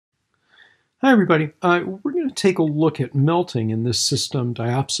Hi everybody. We're going to take a look at melting in this system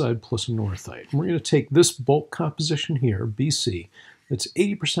diopside plus anorthite. And we're going to take this bulk composition here, BC, that's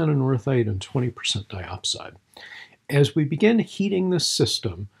 80% anorthite and 20% diopside. As we begin heating this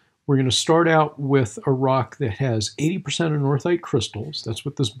system, we're going to start out with a rock that has 80% anorthite crystals. That's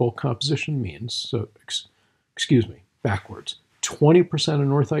what this bulk composition means. So, excuse me, backwards. 20%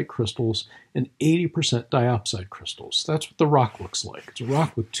 anorthite crystals and 80% diopside crystals. That's what the rock looks like. It's a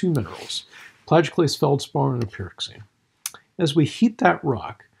rock with two minerals, plagioclase feldspar and a pyroxene. As we heat that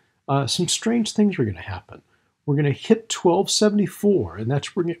rock, some strange things are going to happen. We're going to hit 1274, and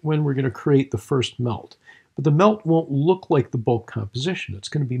that's when we're going to create the first melt. But the melt won't look like the bulk composition. It's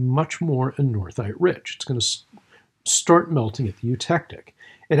going to be much more anorthite rich. It's going to start melting at the eutectic.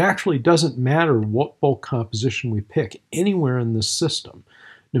 It actually doesn't matter what bulk composition we pick anywhere in this system.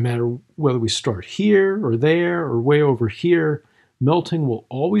 No matter whether we start here or there or way over here, melting will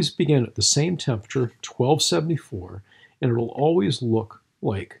always begin at the same temperature, 1274, and it'll always look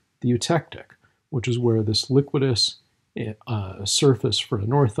like the eutectic, which is where this liquidous surface for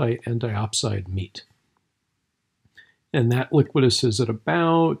anorthite and diopside meet. And that liquidus is at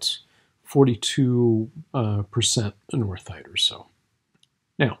about 42% anorthite or so.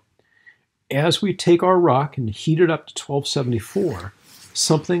 Now, as we take our rock and heat it up to 1274,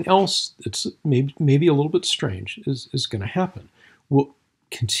 something else that's maybe a little bit strange is going to happen. We'll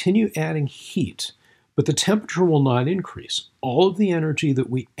continue adding heat, but the temperature will not increase. All of the energy that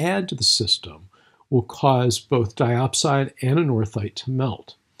we add to the system will cause both diopside and anorthite to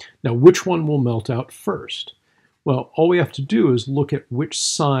melt. Now, which one will melt out first? Well, all we have to do is look at which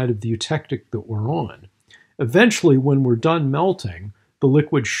side of the eutectic that we're on. Eventually, when we're done melting, the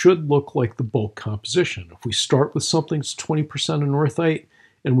liquid should look like the bulk composition. If we start with something that's 20% anorthite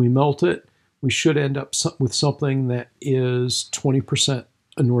and we melt it, we should end up with something that is 20%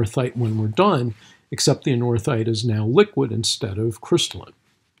 anorthite when we're done, except the anorthite is now liquid instead of crystalline.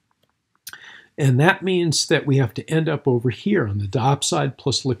 And that means that we have to end up over here on the diopside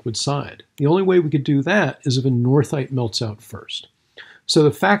plus liquid side. The only way we could do that is if anorthite melts out first. So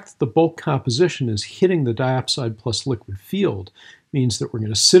the fact that the bulk composition is hitting the diopside plus liquid field means that we're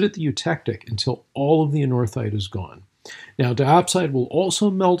going to sit at the eutectic until all of the anorthite is gone. Now, diopside will also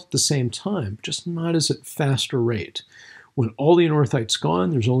melt at the same time, just not as at faster rate. When all the anorthite's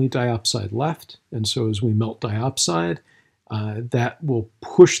gone, there's only diopside left, and so as we melt diopside, that will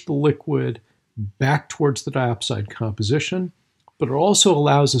push the liquid back towards the diopside composition, but it also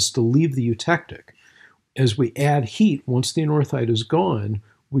allows us to leave the eutectic. As we add heat, once the anorthite is gone,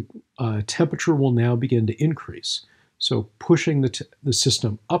 temperature will now begin to increase. So pushing the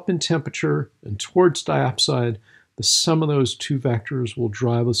system up in temperature and towards diopside, the sum of those two vectors will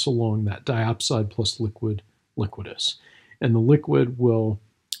drive us along that diopside plus liquidus. And the liquid will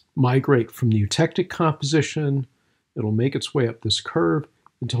migrate from the eutectic composition. It'll make its way up this curve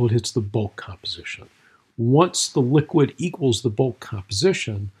until it hits the bulk composition. Once the liquid equals the bulk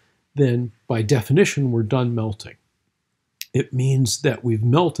composition, then by definition, we're done melting. It means that we've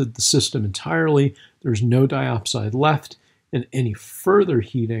melted the system entirely, there's no diopside left, and any further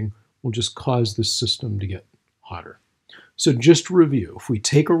heating will just cause this system to get hotter. So just to review, if we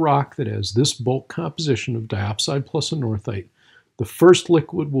take a rock that has this bulk composition of diopside plus anorthite, the first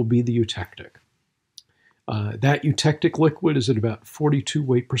liquid will be the eutectic. That eutectic liquid is at about 42%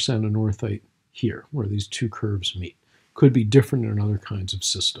 anorthite here, where these two curves meet. Could be different in other kinds of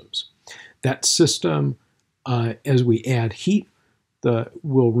systems. That system, as we add heat,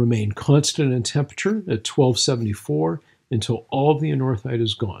 will remain constant in temperature at 1274 until all of the anorthite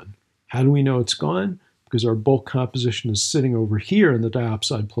is gone. How do we know it's gone? Because our bulk composition is sitting over here in the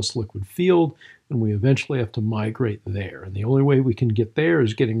diopside plus liquid field, and we eventually have to migrate there. And the only way we can get there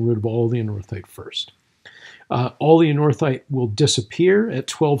is getting rid of all the anorthite first. All the anorthite will disappear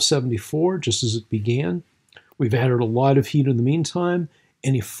at 1274, just as it began. We've added a lot of heat in the meantime.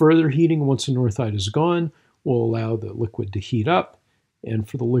 Any further heating once anorthite is gone will allow the liquid to heat up and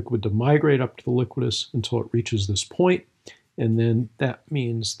for the liquid to migrate up to the liquidus until it reaches this point. And then that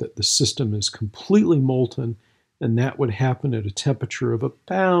means that the system is completely molten, and that would happen at a temperature of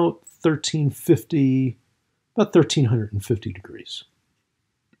about 1350 degrees.